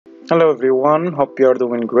Hello everyone, hope you are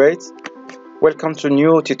doing great. Welcome to a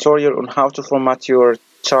new tutorial on how to format your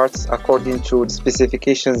charts according to the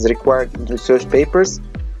specifications required in research papers.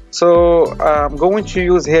 So I'm going to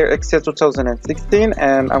use here Excel 2016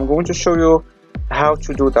 and I'm going to show you how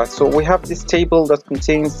to do that. So we have this table that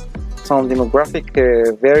contains some demographic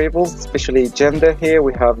variables, especially gender. Here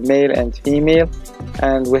we have male and female,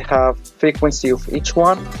 and we have frequency of each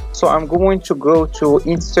one. So I'm going to go to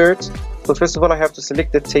insert. So first of all, I have to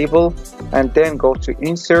select the table and then go to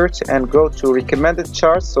insert and go to recommended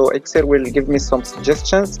charts. So Excel will give me some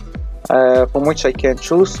suggestions from which I can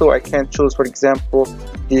choose. So I can choose, for example,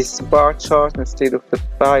 this bar chart instead of the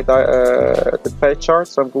pie chart.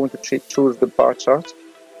 So I'm going to choose the bar chart.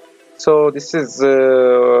 So this is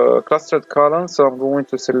clustered column, so I'm going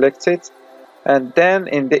to select it, and then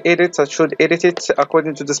in the edit I should edit it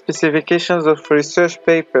according to the specifications of research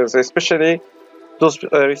papers, especially those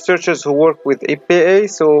researchers who work with EPA.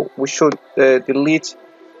 So we should delete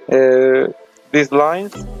these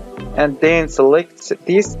lines and then select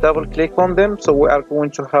this, double click on them. So we are going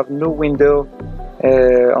to have new window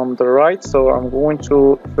on the right. So I'm going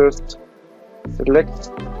to first select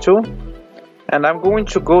two, and I'm going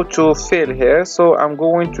to go to fill here. So I'm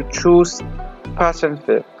going to choose pattern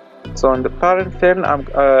fill. So in the pattern fill,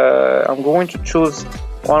 I'm going to choose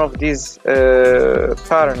one of these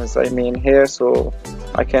patterns here. So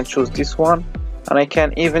I can choose this one, and I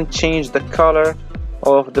can even change the color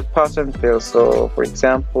of the pattern fill. So for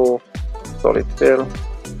example, solid fill,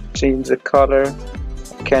 change the color.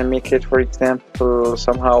 I can make it, for example,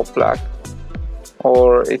 somehow black.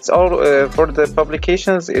 Or it's all for the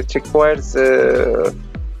publications, it requires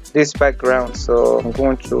this background. So I'm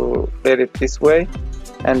going to let it this way,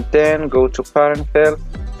 and then go to pattern fill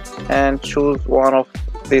and choose one of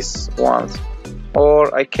these ones.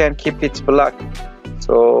 Or I can keep it black.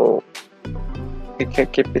 So you can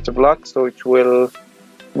keep it black, so it will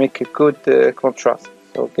make a good contrast.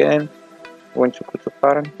 So again, I'm going to go to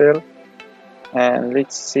pattern fill, and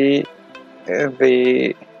let's see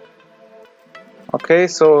okay,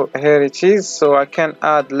 so here it is. So I can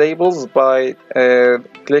add labels by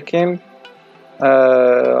clicking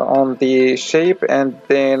on the shape and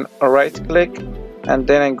then right click, and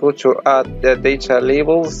then I go to add the data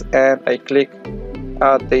labels and I click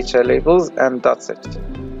add data labels, and that's it.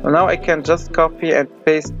 Now I can just copy and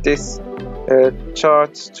paste this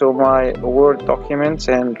chart to my Word document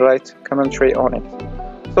and write commentary on it.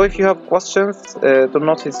 So if you have questions, do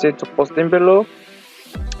not hesitate to post them below,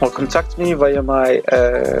 or contact me via my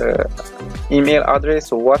email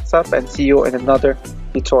address or WhatsApp, and see you in another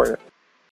tutorial.